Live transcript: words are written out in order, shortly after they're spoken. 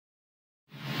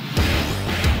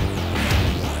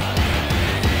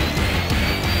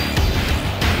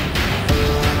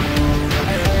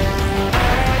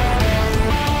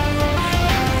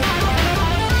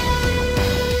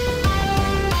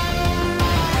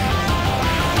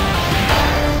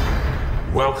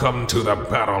Welcome to the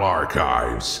Battle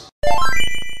Archives.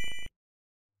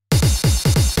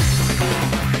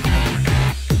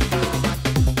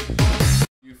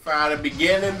 You found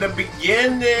the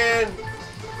beginning.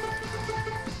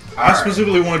 I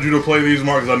specifically wanted you to play these,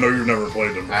 Mark, because I know you've never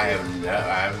played them before. I have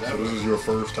never. So this is your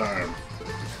first time.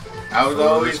 I was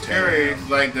always curious.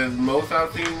 Like, the most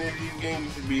I've seen in these games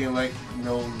used to be in, like, you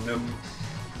know, the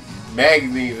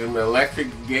magazines and the Electric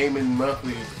Gaming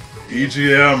Monthly.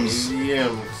 EGMs.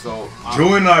 EGMs. So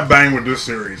Julie and I bang with this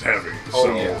series heavy. Oh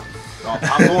So. yeah.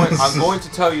 I'm going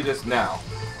to tell you this now.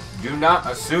 Do not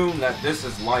assume that this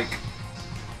is like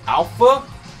Alpha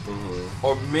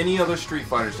or many other Street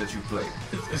Fighters that you played.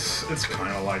 It's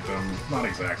kind of like them, not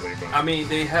exactly, but I mean,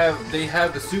 they have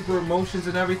the super emotions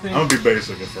and everything. I'm gonna be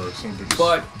basic at first.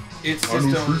 But it's I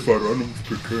know system. Street Fighter. I know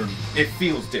Pitcairn. It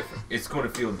feels different. It's going to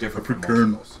feel different from most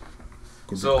Pitcairn. of those.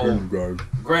 So,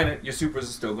 granted, your supers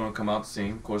are still going to come out the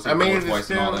same. Of course, twice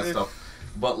and all that stuff.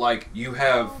 But like, you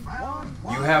have.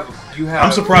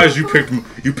 I'm surprised you picked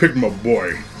him a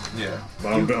boy. Yeah.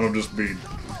 But I'm gonna just be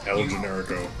El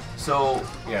Generico. So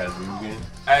Yeah.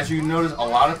 as you notice, a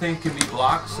lot of things can be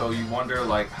blocked. So you wonder,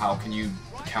 like, how can you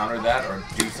counter that or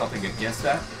do something against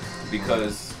that?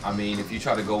 Because I mean, if you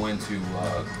try to go into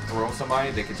throw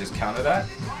somebody, they could just counter that.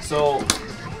 So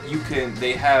you can.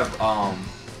 They have.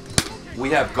 We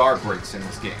have guard breaks in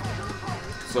this game.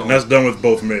 So And that's done with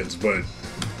both mids, but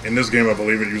in this game I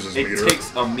believe it uses it meter.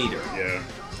 takes a meter. Yeah.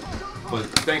 But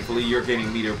thankfully, you're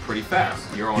getting meter pretty fast.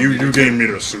 You're on. You gain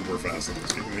meter super fast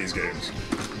in these games.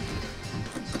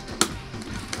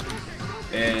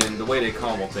 And the way they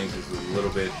combo things is a little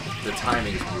bit. The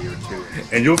timing is weird too.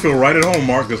 And you'll feel right at home,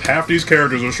 Mark, because half these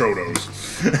characters are Shotos.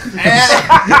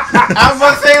 I was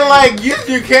about to say, like, use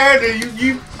your character.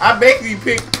 I basically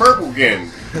picked purple again.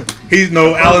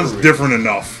 Alan's different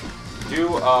enough.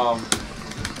 Do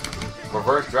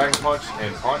reverse dragon punch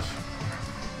and punch.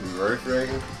 Reverse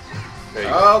dragon? There you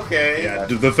go. Okay. Yeah,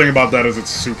 the thing about that is it's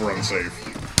super unsafe.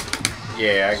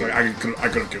 Yeah, So I could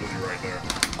have killed you right there.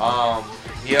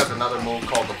 He has another move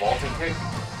called the vaulting kick.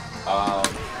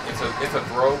 It's a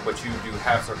throw, but you do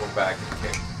half circle back and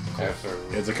kick.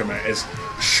 It's a command. It's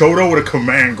Shoto with a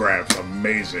command grab. It's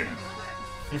amazing.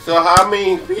 So how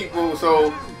many people?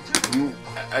 So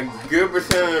a good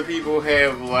percent of the people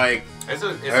have like It's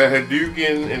a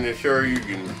Hadouken and a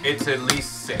Shoryuken. It's at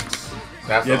least 6.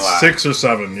 That's a It's lot. 6 or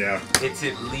 7, yeah. It's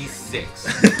at least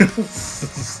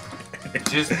 6.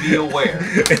 Just be aware.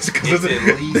 It's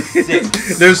at least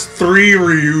 6. There's 3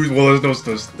 Ryu. Well,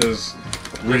 there's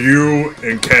Ryu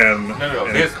and Ken. No.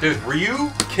 And There's Ryu,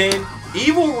 Ken,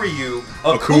 Evil Ryu,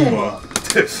 Akuma.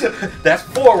 That's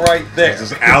 4 right there.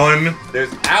 There's Alan.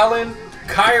 There's Alan,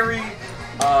 Kyrie.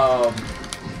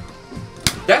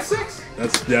 That's 6.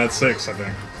 That's 6, I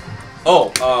think.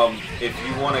 Oh, if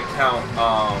you want to count,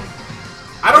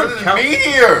 I don't count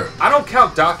Meteor. I don't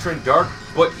count Doctrine Dark,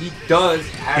 but he does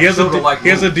have He has Shoto-like he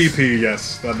has a moves. DP,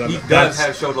 yes. He does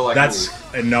have Shoto-like That's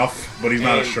moves. enough, but he's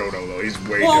not a And- Shoto though. He's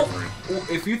way Well, different.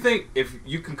 if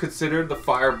you can consider the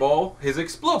fireball his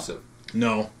explosive,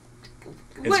 No,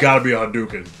 it's got to be a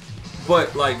Hadouken.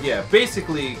 but like yeah,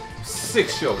 basically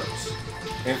 6 Shotos.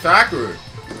 And Sakura.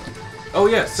 Oh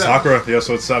yeah, 7. Sakura, yeah,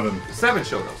 so it's 7. 7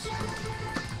 Shotos.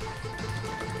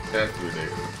 That's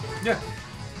ridiculous. Yeah.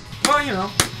 Well, you know,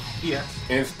 yeah.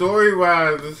 And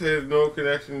story-wise, this has no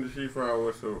connection to Street Fighter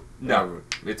whatsoever. No,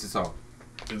 it's its own.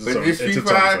 It's But its this own Street thing.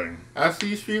 Fighter, I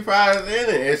see Street Fighters in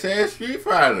it. It says Street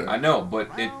Fighter. I know, but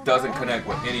it doesn't connect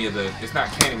with any of the. It's not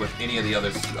canon with any of the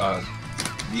other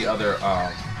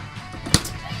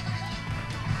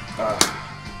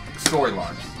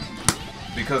storylines.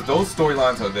 Because those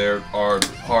storylines are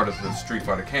part of the Street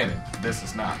Fighter canon. This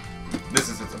is not. This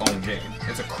is its own game.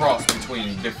 It's a cross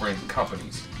between different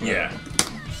companies. Yeah,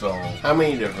 So how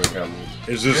many different companies?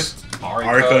 it's just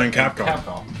Arika and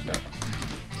Capcom. Yeah.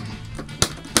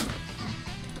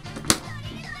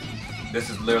 This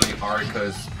is literally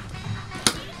Arika's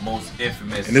most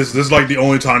infamous. And this is like the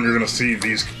only time you're gonna see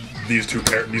these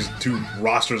two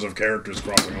rosters of characters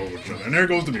crossing over each other. And there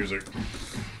goes the music.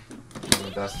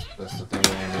 That's the thing.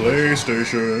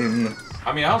 PlayStation.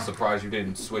 I mean, I was surprised you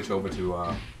didn't switch over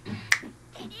to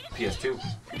PS2.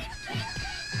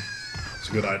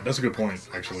 That's a good point,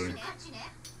 actually.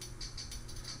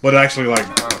 But actually, like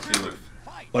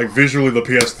visually, the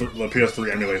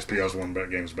PS3 emulates PS1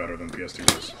 games better than PS2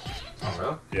 does. Oh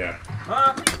really? Yeah.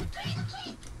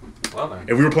 Well then.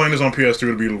 If we were playing this on PS2,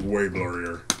 it'd be way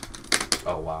blurrier.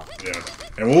 Oh wow. Yeah.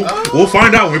 And we'll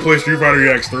find out when we play Street Fighter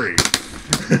EX3.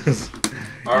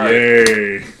 All right.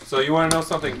 Yay. So you want to know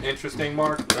something interesting,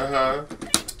 Mark? Uh-huh.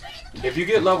 If you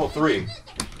get level 3,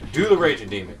 do the Raging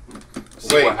Demon.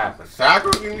 See what happens.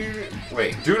 Sakura can do it?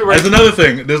 Wait. Do the That's another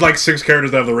thing. There's like 6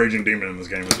 characters that have the Raging Demon in this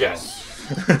game as Yes.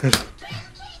 well.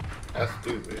 That's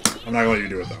stupid. I'm not gonna let you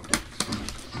do it though.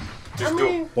 Just do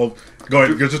it. Well, go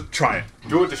ahead. Just try it.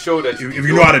 Do it to show that If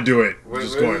you know how to do it, What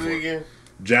just is go it ahead for it. again?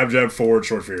 Jab, jab, forward,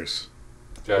 short fierce.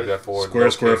 Jab that forward.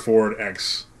 Square, square, kick. forward,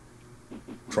 X.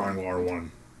 Triangle R1.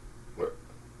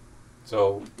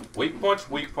 So weak punch,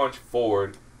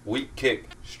 forward, weak kick,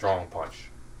 strong punch,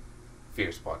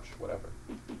 fierce punch, whatever.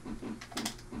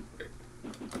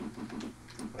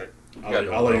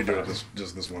 I'll let you do it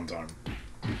just this one time.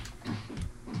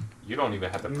 You don't even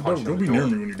have to punch. Don't be near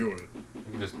me when you do it. You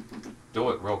can just do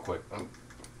it real quick.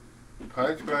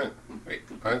 Punch,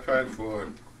 punch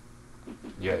forward.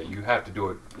 Yeah, you have to do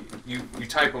it. You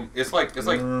type them. It's like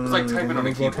typing on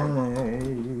a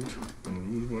keyboard.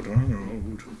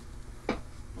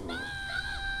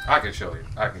 I can show you.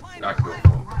 I can do it for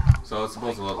you. So it's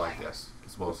supposed to look like this.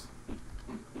 It's supposed.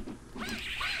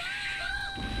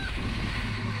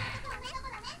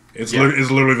 It's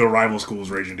literally the rival school's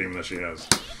Raging Demon that she has.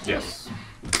 Yes.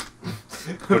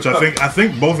 Which I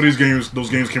think both of those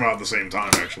games came out at the same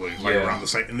time actually, like Yeah. around the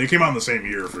same, and they came out in the same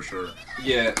year for sure.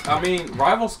 Yeah, I mean,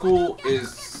 Rival School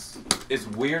is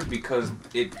weird because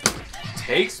it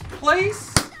takes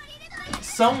place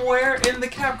somewhere in the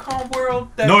Capcom world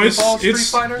that involves Street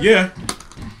Fighter. Yeah.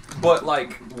 But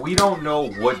like, we don't know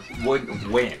when.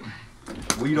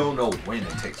 We don't know when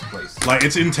it takes place. Like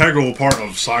it's integral part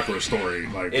of Sakura's story.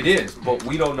 Like It is, but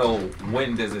we don't know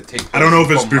when does it take place. I don't know if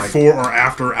it's from, like- before or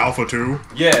after Alpha 2.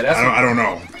 Yeah, that's. I don't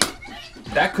know.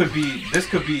 That could be. This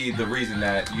could be the reason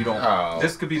that you don't. Oh.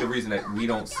 This could be the reason that we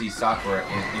don't see Sakura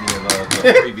in any of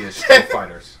the previous Street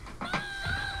Fighters.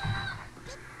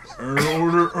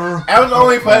 That was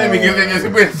only funny because it just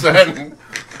went sudden.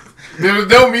 There was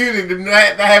no music.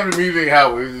 Not having music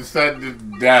help. It was just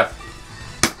sudden death.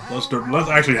 Let's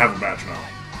actually have a match now.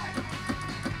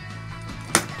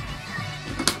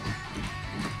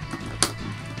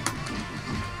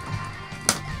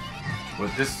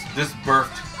 But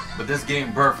this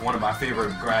game birthed one of my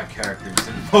favorite grab characters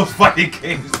in most fighting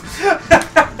games.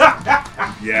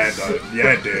 Yeah, it does.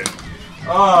 Yeah, it did.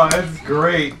 Oh, that's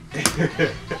great.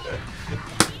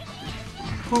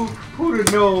 Who'd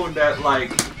have known that,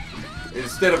 like,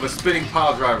 instead of a spinning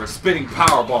pile driver, spinning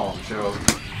power bomb, Joe?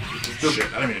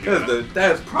 Shit, I didn't even do that.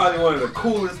 That's probably one of the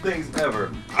coolest things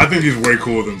ever. I think he's way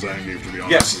cooler than Zangief, to be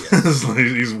honest. Yes,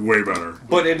 He's way better.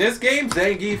 But in this game,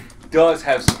 Zangief does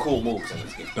have some cool moves in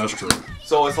this game. That's true.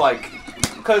 So it's like,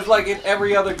 because like in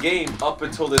every other game up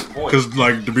until this point. Because,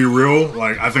 like, to be real,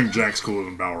 like, I think Jack's cooler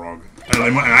than Balrog. And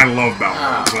I love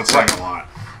Balrog, so that's saying a lot.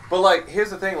 But like, here's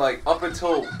the thing, like up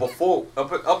until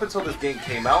this game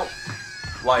came out,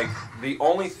 like the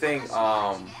only thing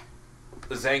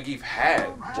Zangief had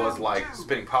was like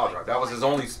spinning power drive. That was his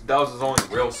only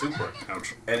real super.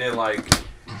 Ouch. And then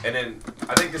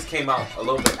I think this came out a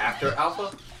little bit after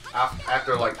Alpha.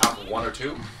 After like Alpha 1 or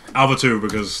 2. Alpha 2,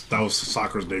 because that was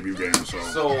Sakura's debut game, so.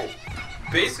 So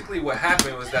basically what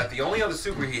happened was that the only other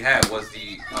super he had was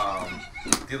the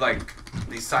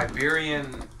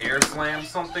Siberian air slam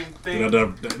something thing.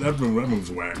 That move's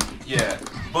whack. Yeah.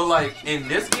 But like in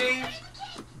this game,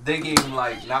 they gave him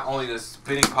like not only the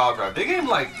spinning power drive, they gave him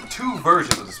like 2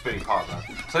 versions of the spinning power drive.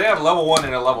 So they have level 1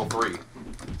 and a level 3.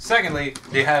 Secondly,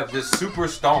 they have this super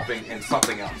stomping and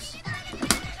something else.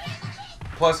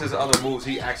 Plus his other moves,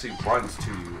 he actually runs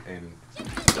to you and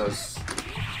does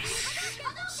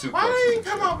super. Why didn't it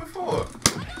come out before?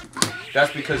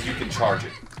 That's because you can charge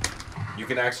it. You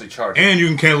can actually charge it. And you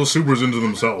can cancel supers into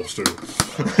themselves, too.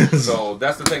 So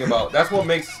that's the thing about, that's what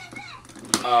makes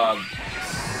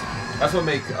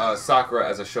Sakura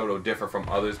as a Shoto differ from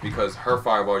others, because her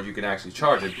fireball you can actually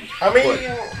charge it. I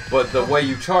mean, but the way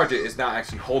you charge it is not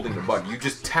actually holding the button. You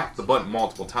just tap the button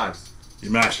multiple times. You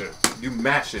mash it. You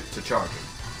mash it to charge it.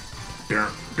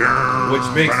 Which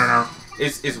makes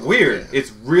it's weird.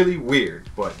 It's really weird,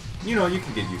 but you know, you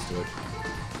can get used to it.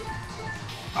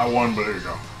 I won, but there you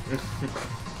go.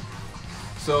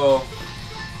 So,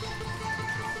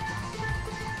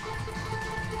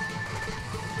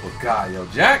 well, God, yo,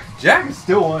 Jack is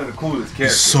still one of the coolest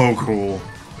characters. So cool.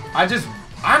 I'm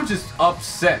just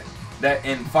upset that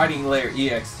in Fighting Layer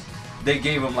EX, they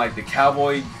gave him like the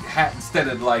cowboy hat instead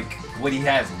of like what he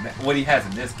has in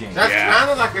this game. that's kind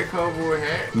of like a cowboy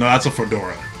hat. No, that's a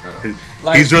fedora.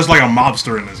 Like, He's dressed like a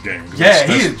mobster in this game. Yeah,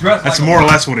 he is dressed That's like more or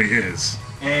less what he is.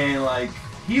 And like,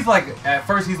 he's like, at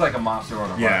first he's like a mobster on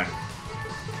a Yeah. run.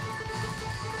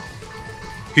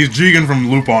 He's Jigen from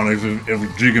Lupin if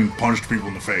Jigen punched people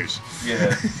in the face.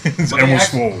 Yeah. And was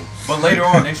swole. But later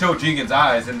on, they showed Jigen's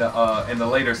eyes in the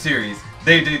later series,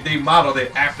 They modeled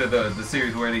it after the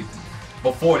series where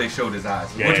before they showed his eyes,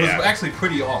 which was actually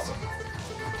pretty awesome.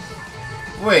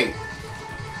 Wait,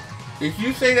 did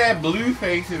you say that blue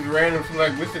face is random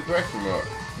select with the question mark?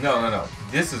 No.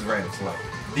 This is random select.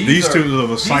 These two are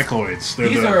the cycloids.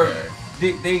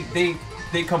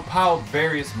 They compiled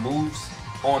various moves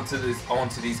onto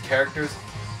these characters,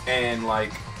 and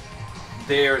like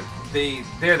they're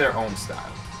their own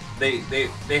style. They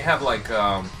have like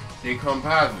they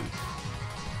composite.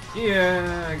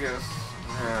 Yeah, I guess.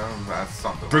 Yeah, that's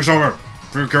something. Free summer,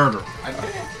 free character. I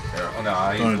did. Oh no,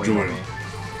 I Don't ain't do waiting it.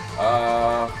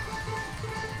 on me.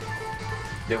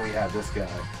 Then we have this guy.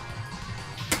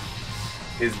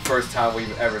 His first time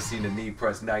we've ever seen a knee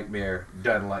press nightmare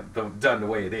done the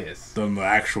way it is. Done the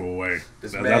actual way.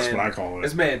 That's what I call it.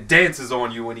 This man dances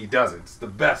on you when he does it. It's the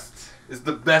best. It's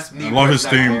the best knee I love his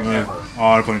press theme. nightmare ever.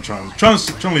 Oh, I play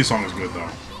Chun-Li's song is good though.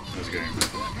 This game.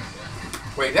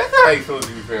 Wait, that's not how you supposed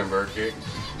to be feeling, Bird.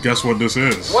 Guess what this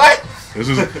is? What? This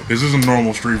isn't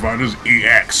normal Street Fighter. This is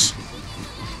EX.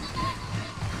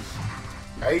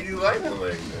 How you do lightning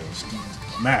leg then?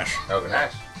 Mash. Oh,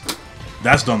 Mash.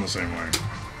 That's done the same way.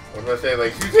 I was gonna say,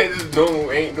 like, you say this is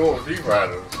normal, ain't normal Street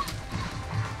Fighter.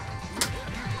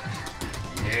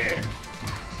 Yeah.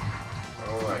 I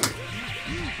don't like it.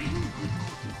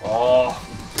 Oh,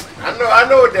 I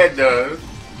know what that does.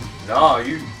 no,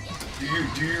 do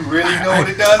you really know what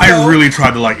it does? I though? really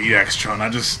tried to like EX Chun.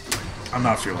 I'm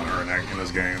not feeling her in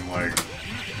this game. Like,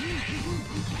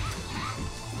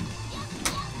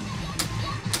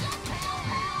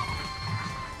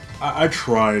 I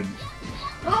tried.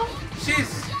 No,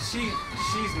 she's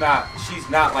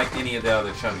not like any of the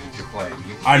other Chun that you're playing.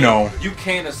 I know. You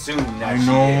can't assume that. I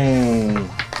know.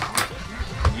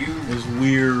 She is. It's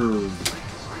weird.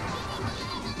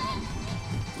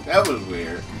 That was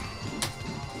weird.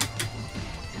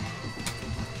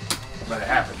 Let it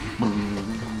happen.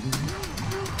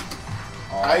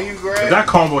 How you grab? That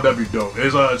combo that'd be dope.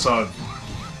 It's a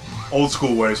old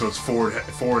school way, so it's forward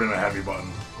and a heavy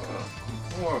button.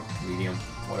 Or medium,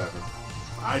 whatever.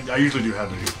 I usually do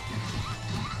heavy.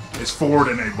 It's forward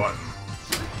and a button.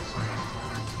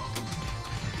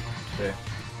 Okay.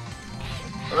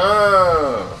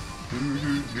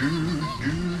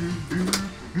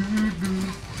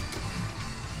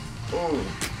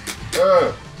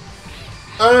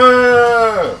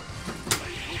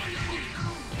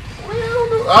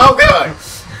 Oh god!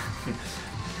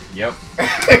 Yep.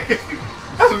 I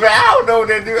don't know what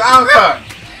that do. Oh god!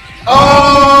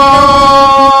 Oh!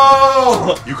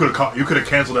 You could have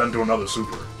canceled that into another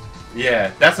super.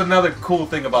 Yeah, that's another cool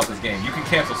thing about this game. You can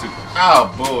cancel super.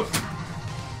 Oh bullshit!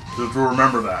 Just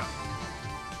remember that.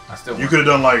 I still. You could have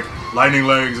done like lightning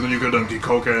legs, and then you could have done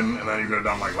Kikoken, and then you could have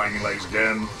done like lightning legs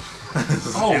again.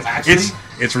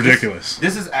 It's ridiculous.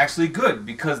 This is actually good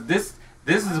because this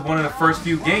is one of the first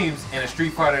few games in a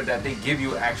Street Fighter that they give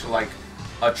you actual like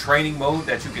a training mode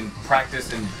that you can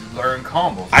practice and learn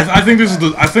combos. I think this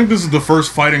is the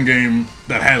first fighting game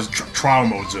that has trial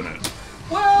modes in it.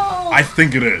 Well, I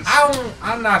think it is.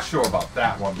 I'm not sure about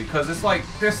that one because it's like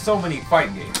there's so many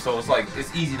fighting games, so it's like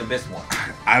it's easy to miss one.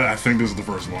 I think this is the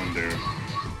first one, dude.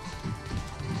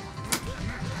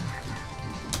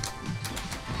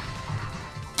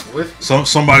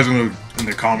 Somebody's in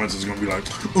the comments is gonna be like,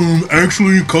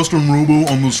 actually, custom Robo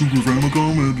on the Super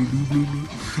Famicom,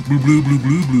 blue blue blue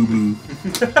blue blue blue.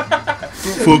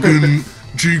 Fucking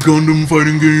G Gundam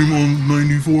fighting game on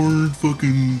 94.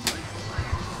 Fucking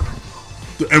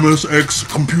the MSX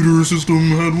computer system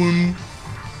had one.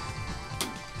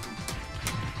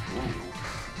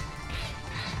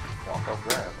 Walk up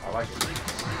grab. I like it.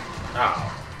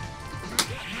 Oh.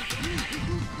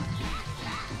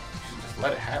 Just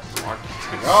let it happen, Mark.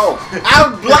 Oh,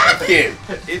 I'm blocking!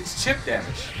 It's chip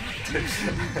damage.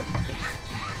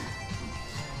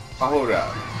 Hold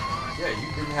up. Yeah,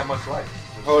 you didn't have much life.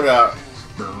 Hold up.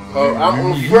 Oh,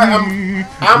 I'm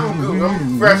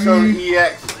fresh on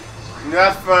EX.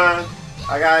 That's fine.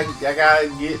 I gotta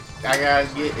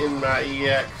get in my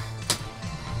EX.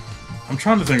 I'm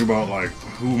trying to think about like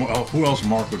who else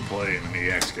Mark would play in an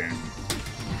EX game.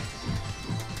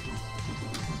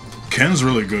 Ken's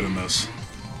really good in this.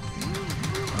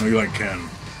 I know you like Ken.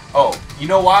 Oh, you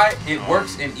know why? It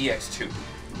works in EX2.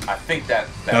 I think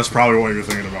that's probably what you're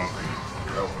thinking about.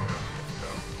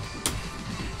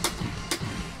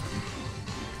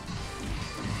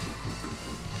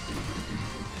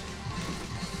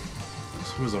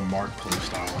 This was a Mark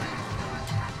playstyle.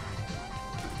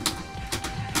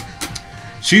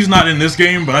 She's not in this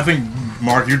game, but I think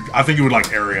Mark, I think you would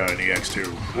like Area in EX2.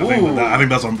 I think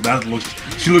that looks.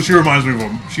 She reminds me of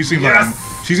him. She seems like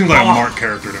a Mark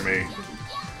character to me.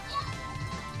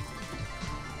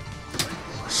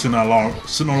 sitting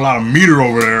on a lot of meter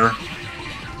over there.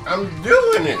 I'm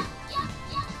doing it.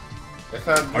 That's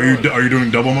how I'm doing Are you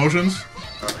doing double motions?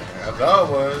 Okay, I thought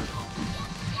it was.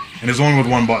 And it's only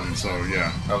with one button, so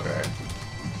yeah. Okay.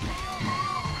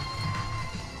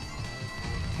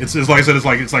 It's like I said.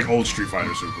 It's like old Street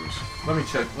Fighter Supers. Let me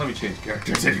check. Let me change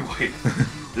characters anyway.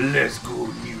 Let's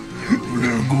go, you.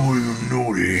 We're going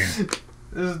naughty.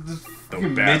 This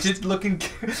fucking midget looking.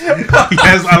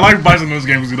 Yes, I like Bison in this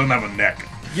game because he doesn't have a neck.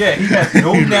 Yeah, he has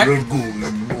no neck.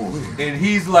 And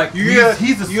he's like,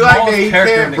 he's the smallest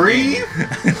character in the game.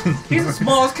 He's the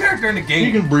smallest character in the game.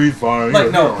 He can breathe fine.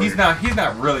 Like, no, he's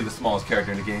not really the smallest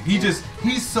character in the game. He's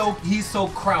so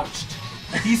crouched.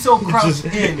 He's so crouched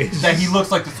that he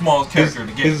looks like the smallest character in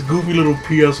the game. His goofy little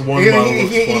PS1 model.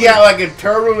 He got like a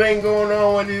turtle thing going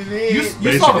on with his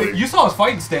head. You saw his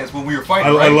fighting stance when we were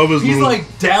fighting, right? I love his He's little...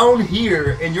 like down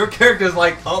here, and your character's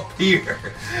like up here.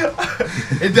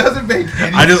 It doesn't make any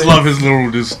sense. I just love his little,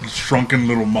 this shrunken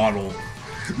little model.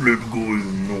 Let's go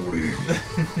naughty.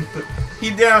 He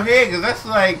down here because that's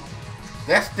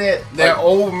that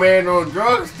old man on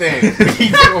drugs thing.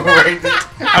 He's doing right there.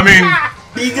 I mean...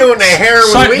 He's doing the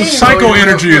heroin lean. Psycho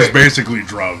energy is basically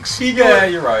drugs. Yeah,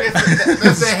 you're right.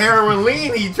 That's the heroin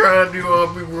lean he's trying to do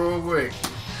on people real quick.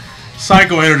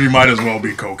 Psycho energy might as well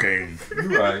be cocaine.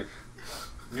 You're right.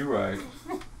 You're right.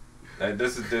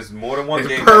 There's more than one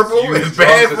game purple, that's used it's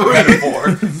bad drugs as a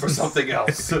metaphor for something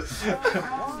else. It's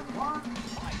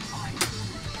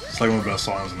like one of the best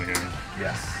songs in the game.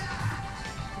 Yes.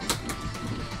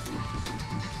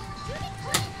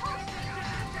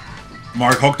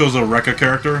 Mark, Hokuto's a Rekka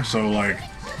character, so like,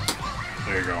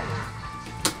 there you go.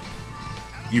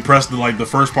 You press the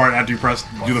first part after you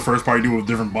do the first part, you do it with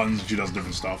different buttons, and she does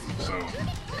different stuff. So.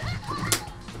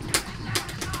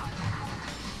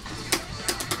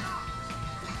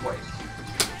 Wait.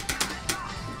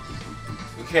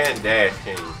 You can't dash,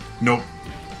 can you? Nope.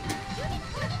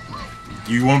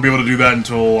 You won't be able to do that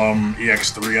until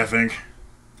EX3, I think.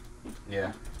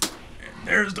 Yeah. And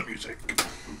there's the music.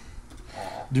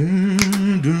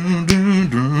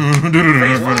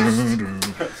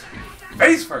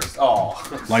 Face first. Oh.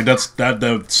 Like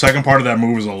the second part of that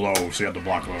move is a low, so you have to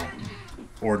block low,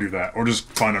 or do that, or just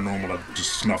find a normal that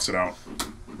just snuffs it out.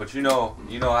 But you know,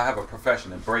 I have a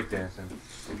profession in breakdancing.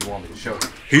 If you want me to show you.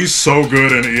 He's so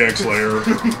good in EX Layer.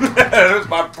 That's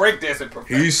my breakdancing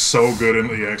profession. He's so good in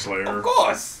EX Layer. Of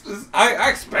course. I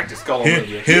expect to skull him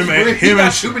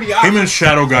and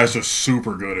Shadow Guys are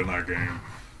super good in that game.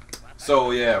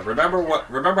 So yeah,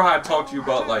 remember how I talked to you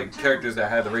about like characters that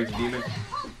had the Raging Demon?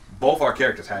 Both our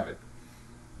characters have it.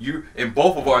 And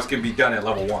both of ours can be done at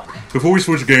level 1. Before we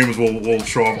switch games, we'll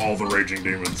show off all the Raging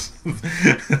Demons.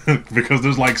 Because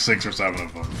there's like 6 or 7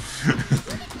 of them.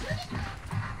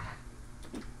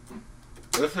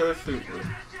 What's her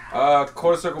super?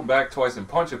 Quarter circle back twice and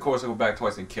punch, and quarter circle back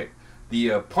twice and kick.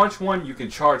 The punch one, you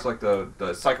can charge like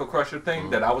the Psycho Crusher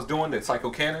thing that I was doing, that Psycho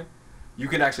Cannon. You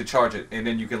can actually charge it, and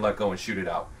then you can let go and shoot it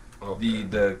out. Okay.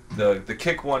 The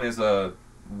kick one is a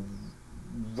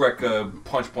Rekka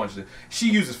punch. She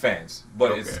uses fans,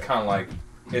 but it's kind of like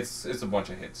it's a bunch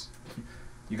of hits.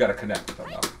 You got to connect with them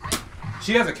though.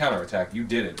 She has a counter attack. You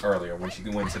did it earlier when she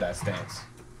went to that stance.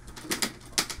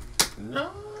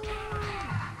 No.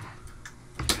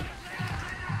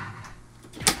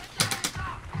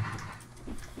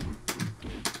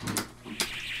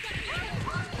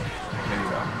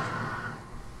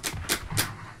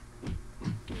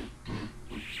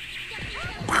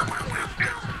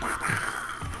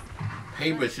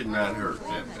 Paper should not hurt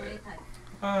that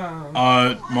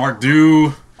bad. Mark,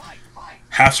 do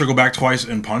half circle back twice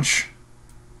and punch.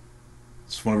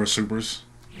 It's one of her supers.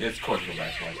 Yeah, it's quarter circle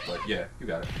back twice, but yeah, you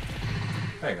got it.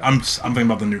 Hang on. I'm thinking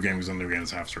about the new game because the new game is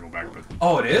half circle back, but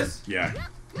oh, it is? Yeah.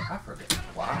 I forget.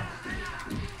 Wow.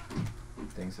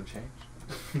 Things have changed.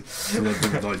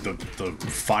 Like the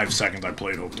 5 seconds I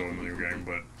played Hokuto in the new game,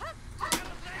 but.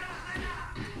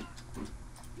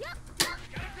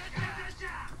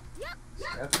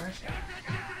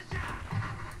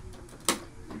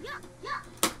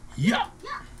 Yeah.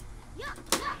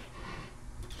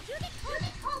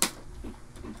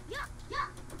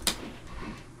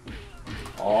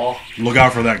 Oh. Look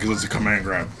out for that because it's a command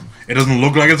grab. It doesn't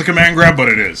look like it's a command grab, but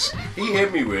it is. He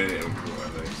hit me with it.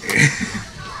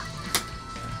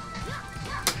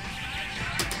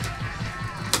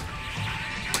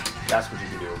 That's what you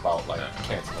can do about like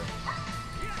canceling.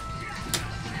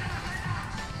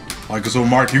 Like, so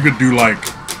Mark, you could do like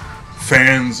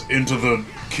fans into the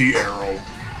key arrow.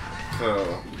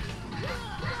 So,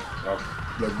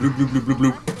 like bloop bloop bloop bloop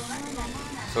bloop.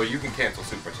 So you can cancel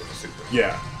super to the super.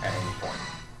 Yeah. At any point,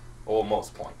 or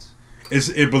most points.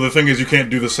 But the thing is, you can't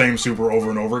do the same super over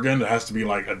and over again. It has to be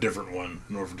like a different one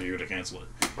in order for you to cancel it.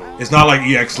 It's not like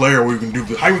EX Slayer where you can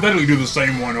hypothetically do the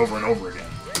same one over and over again.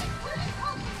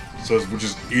 So, which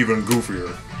is even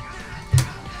goofier.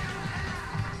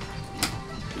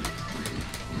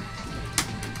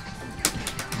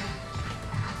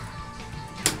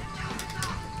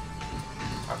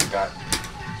 I forgot.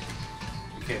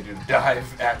 You can't do the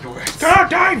dive afterwards. God,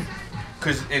 dive!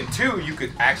 Because in 2, you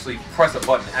could actually press a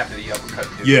button after the uppercut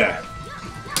to do Yeah.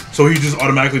 So he just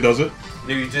automatically does it?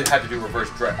 No, you just have to do reverse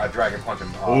dragon punch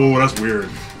and Oh, that's weird.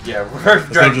 yeah, reverse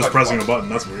Instead dragon of just punch pressing a button,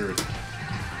 that's weird.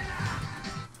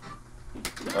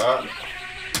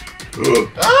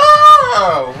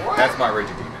 Oh, what? That's my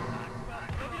Raging Demon.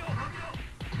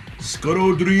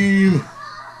 Scuttle Dream.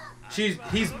 He's,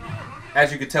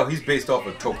 as you can tell, he's based off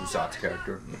of Tokusatsu's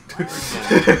character.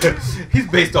 He's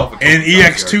based off of In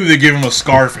Tokusatsu's EX2, they give him a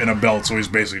scarf and a belt, so he's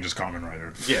basically just Kamen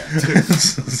Rider. Yeah.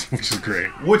 Which is great.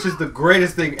 Which is the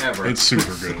greatest thing ever. It's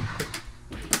super good.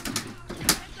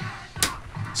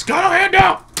 Scuttle, hand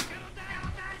up!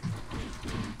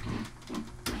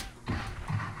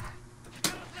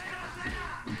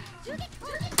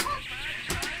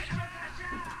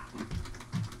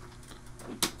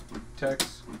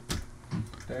 Text.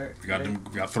 There. We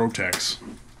got throw techs.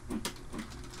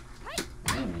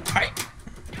 Hi.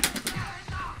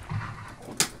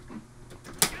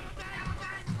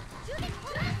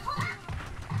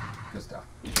 Good stuff.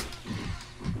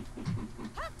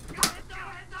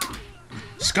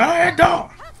 Scuttle, hand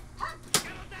up!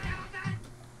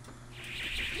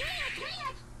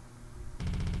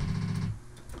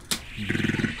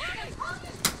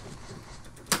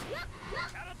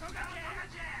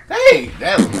 Hey,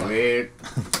 that was weird.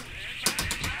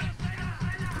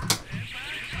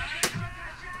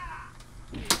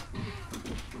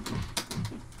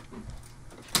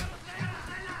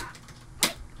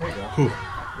 There you go. Whew.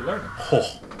 You learned it.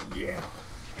 Oh. Yeah.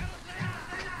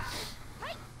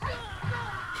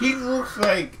 He looks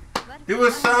like there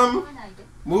was some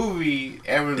movie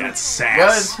ever That's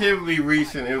sass. relatively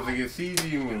recent. It was like a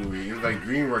CG movie. It was like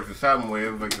DreamWorks or something where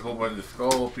it was like a whole bunch of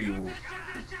skull people.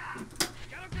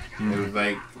 It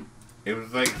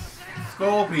was like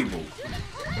skull people.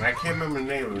 And I can't remember the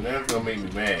name of it. That's gonna make me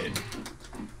mad.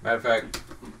 Matter of fact,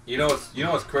 you know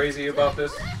what's crazy about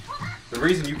this? The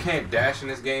reason you can't dash in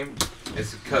this game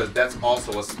is because that's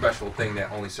also a special thing that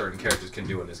only certain characters can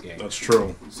do in this game. That's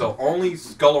true. So only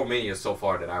Skullomania so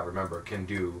far that I remember can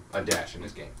do a dash in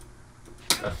this game.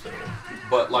 That's it.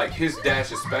 But like his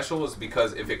dash is special is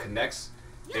because if it connects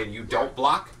and you don't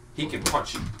block, he can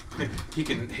punch you. He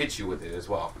can hit you with it as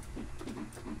well.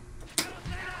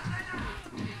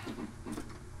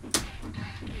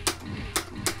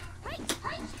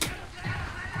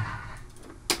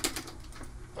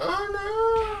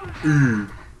 Oh Mm.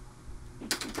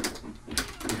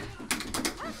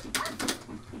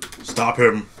 Stop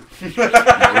him. You know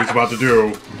what he's about to do.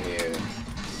 no. Yeah.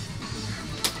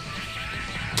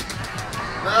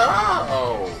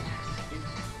 No.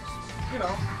 You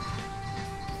know,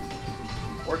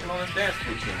 working on his dance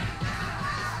routine.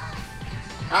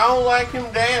 I don't like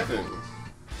him dancing.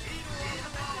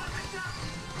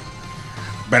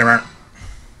 Better.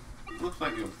 Looks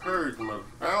like it purrs, mother.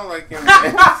 I don't like him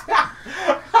dancing.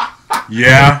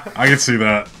 Yeah, I can see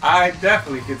that. I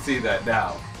definitely can see that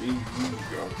now.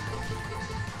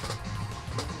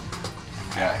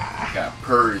 Got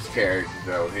purrs characters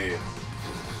out here.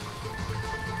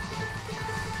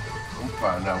 I'm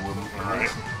finding out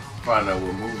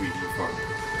what movie he's from.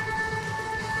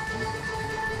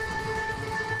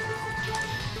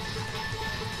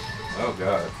 Oh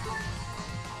god.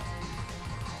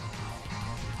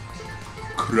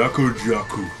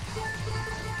 Krakojaku.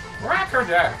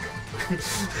 Crackerjack.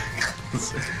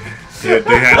 Yeah,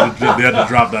 they had to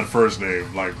drop that first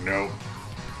name. Like, no.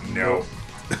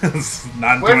 It's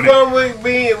not What's 20. wrong with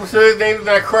me? So his name's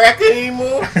not Cracker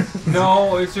anymore?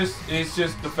 No, it's just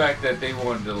the fact that they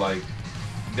wanted to like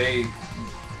they.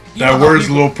 That word's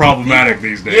a little problematic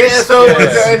these days. Yeah, so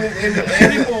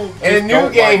People in the new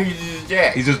don't game, like- he's just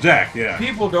Jack. He's just Jack, yeah.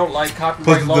 People don't like Plus,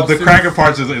 copyright laws. the Cracker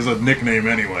Parts is a nickname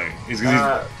anyway.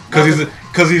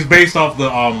 Because he's based off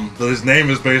his name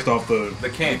is based off the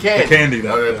candy. candy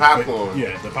that the popcorn.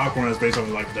 Yeah, the popcorn is based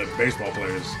on like the baseball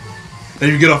players that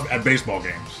you get off at baseball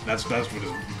games. That's what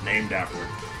it's named after.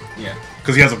 Yeah.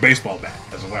 Because he has a baseball bat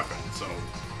as a weapon. So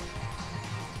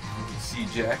You can see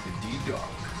Jack and D-Dog.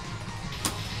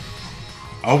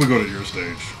 I hope we go to your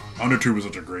stage. Undertube is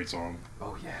such a great song.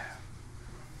 Oh yeah.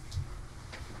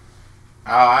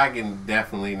 Oh, I can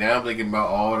definitely. Now I'm thinking about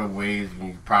all the ways you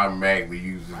can problematically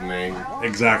use his name.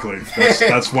 Exactly.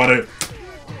 That's what it.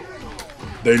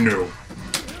 They knew.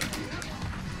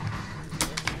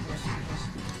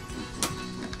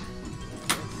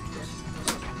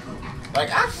 Like,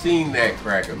 I've seen that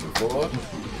cracker before.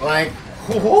 Like,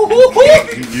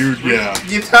 Yeah.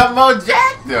 you're talking about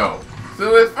Jack, though.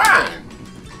 So it's fine.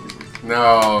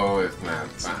 No, it's not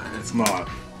fine. It's not.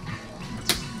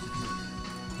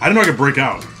 I didn't know I could break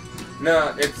out.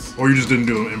 No, it's. Or you just didn't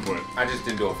do the input. I just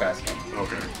didn't do it fast enough.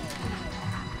 Okay.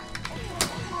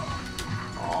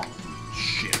 Oh,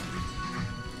 shit.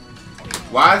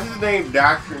 Why is his name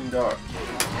Doctrine Dark?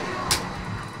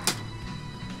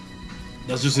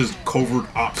 That's just his covert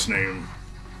ops name.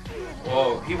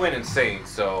 Well, he went insane,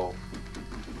 so.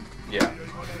 Yeah.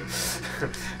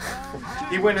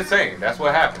 He went insane. That's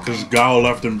what happened. Because Gao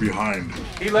left him behind.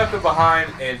 He left it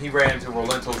behind, and he ran into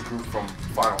Rolento's group from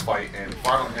Final Fight, and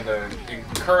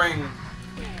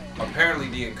apparently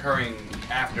the incurring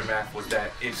aftermath was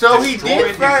that it So he destroyed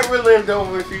did fight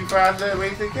Rolento when Street Fighter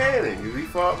basic canon. He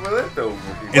fought Rolento.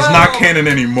 It's not canon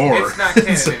anymore. It's not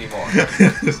canon anymore.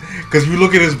 Because you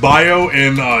look at his bio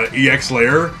in EX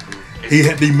Layer,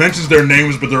 he mentions their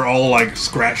names, but they're all like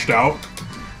scratched out.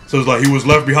 So it's like he was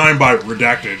left behind by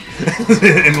Redacted,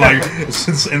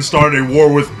 and started a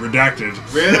war with Redacted.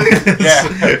 Really?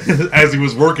 Yeah. As he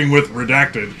was working with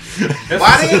Redacted.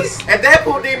 Why did he, at that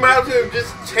point they might have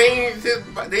just changed his,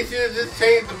 they should have just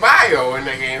changed the bio in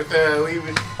the game so he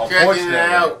was stretching it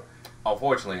out.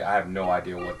 Unfortunately, I have no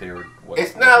idea what they were.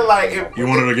 It's not like You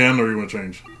want it again, or you want to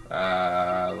change?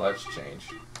 Let's change.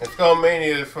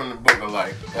 Skullmania is from the Book of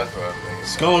Life. That's what I'm saying.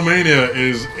 Skullmania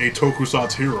is a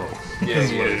tokusatsu hero. Yeah,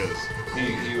 That's what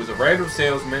he is. He was a random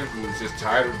salesman who was just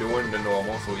tired of doing the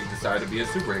normal, so he decided to be a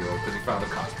superhero because he found a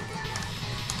costume.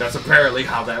 That's apparently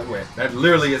how that went. That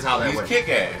literally is how that went. He's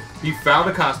kick-ass. He found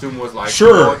a costume, was like,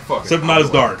 Sure, fuck it, except not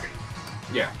as dark.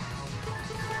 Yeah.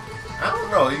 I don't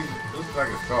know. He looks like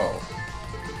a skull.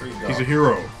 Pretty dark. He's a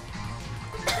hero.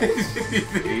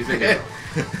 He's a hero.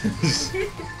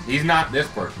 He's not this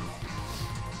person,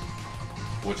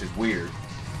 which is weird.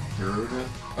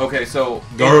 Okay, so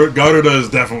Garuda is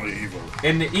definitely evil.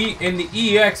 in the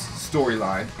EX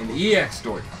storyline,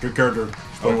 Good character.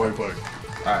 Explain why you play.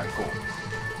 all right, cool.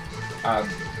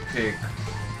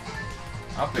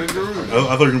 I'll pick Garuda.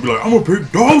 I thought you were gonna be like, I'm gonna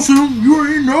pick Dawson. You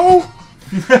ain't know.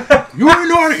 You ain't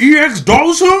know how to EX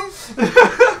Dawson.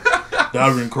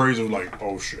 That'd been crazy. Like,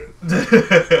 oh shit.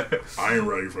 I ain't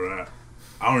ready for that.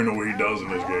 I don't even know what he does in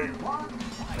this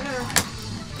game.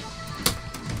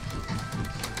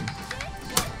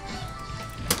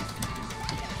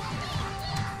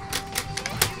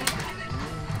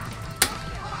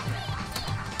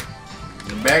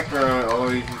 The background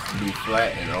always used to be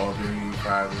flat in all 3D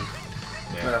fibers.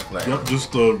 Yeah. Not flat. Yep,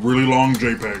 just a really long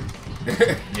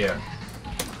JPEG. yeah.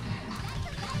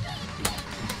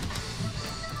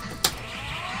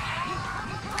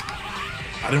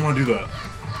 I didn't want to do that.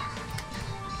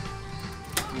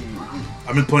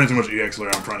 I've been playing too much EX Layer.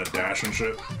 I'm trying to dash and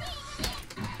shit.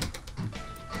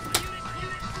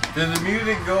 Does the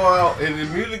music go out? Is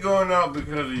the music going out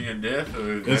because of your death,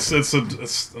 or is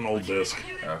It's an old disc.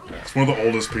 okay? It's one of the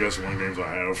oldest PS1 games I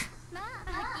have.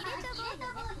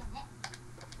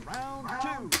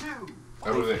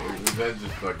 Or was that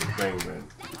just like a thing, man?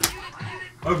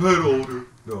 I've had older.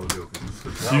 No.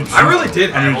 You- I really did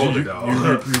have older, you,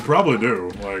 though. you probably do.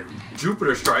 Like,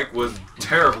 Jupiter Strike was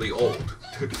terribly old.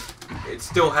 It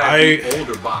still had the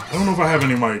older box. I don't know if I have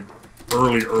any of my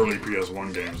early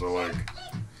PS1 games.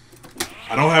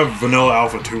 I don't have Vanilla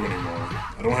Alpha 2 anymore.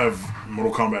 I don't have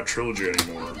Mortal Kombat Trilogy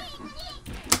anymore.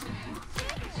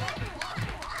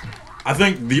 I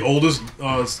think the oldest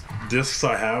discs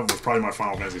I have was probably my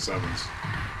Final Fantasy 7s.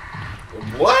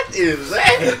 What is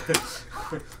that?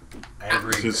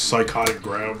 Angry. His psychotic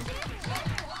grab.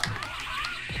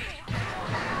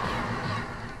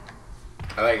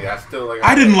 I still like.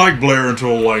 I didn't like Blair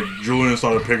until like Julian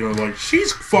started picking her. Like,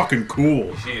 she's fucking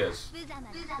cool. She is.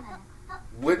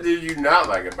 What did you not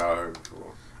like about her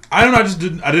before? I don't know.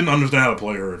 I didn't understand how to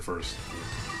play her at first.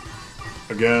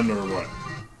 Again or what?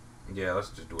 Yeah, let's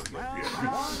just do it again.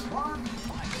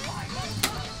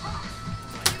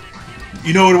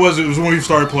 You know what it was? It was when we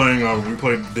started playing. We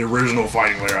played the original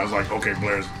Fighting Layer. I was like, okay,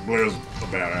 Blair's a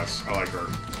badass. I like her.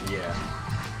 Yeah.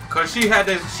 Cause she had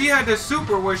this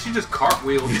super where she just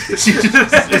cartwheeled.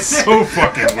 It's so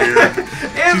fucking weird.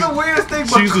 It's the weirdest thing,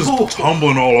 but She's cool. just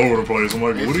tumbling all over the place. I'm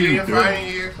like, Is what are she you in doing? fighting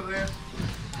years for this?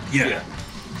 Yeah.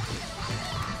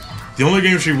 The only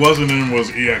game she wasn't in was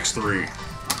EX3.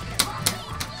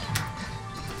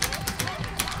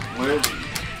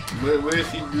 What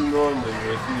does she do normally?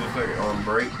 Is she just like on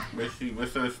break?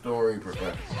 What's her story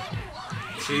profession?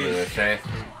 She's an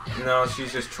assassin. No,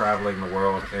 she's just traveling the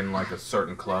world in like a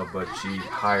certain club, but she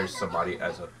hires somebody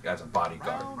as a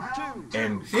bodyguard.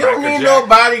 And She don't need no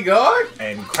bodyguard.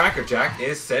 And Crackerjack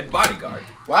is said bodyguard.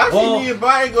 Why she need a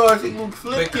bodyguard? She can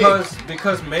flip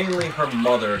because mainly her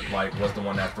mother like was the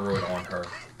one that threw it on her.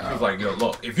 She was like, yo,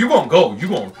 look, if you gonna go,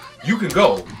 you can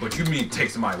go, but you need to take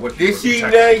somebody with you.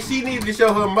 She needed to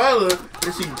show her mother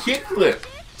that she can kick flip.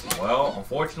 Well,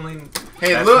 unfortunately,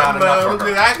 hey, that's look, not enough man, for look her.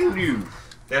 what I can do.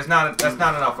 That's not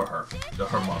enough for her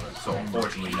mother. So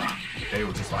unfortunately not. They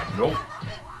were just like, nope.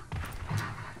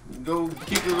 Go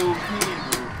kick a little kid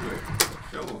real quick.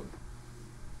 Show her.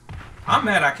 I'm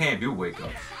mad I can't do wake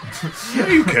ups. Yeah,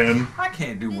 you can. I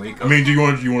can't do wake ups. I mean, do you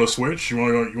want to switch? You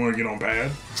want to get on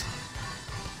pad?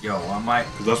 Yo, I might.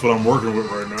 Because that's what I'm working with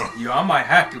right now. Yo, I might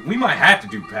have to. We might have to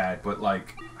do pad, but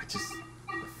like, the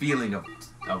feeling of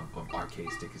arcade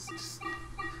stick is just.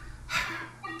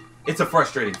 It's a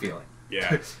frustrating feeling.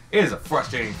 Yeah. It is a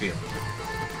frustrating feeling.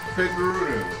 Pick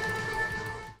Naruto.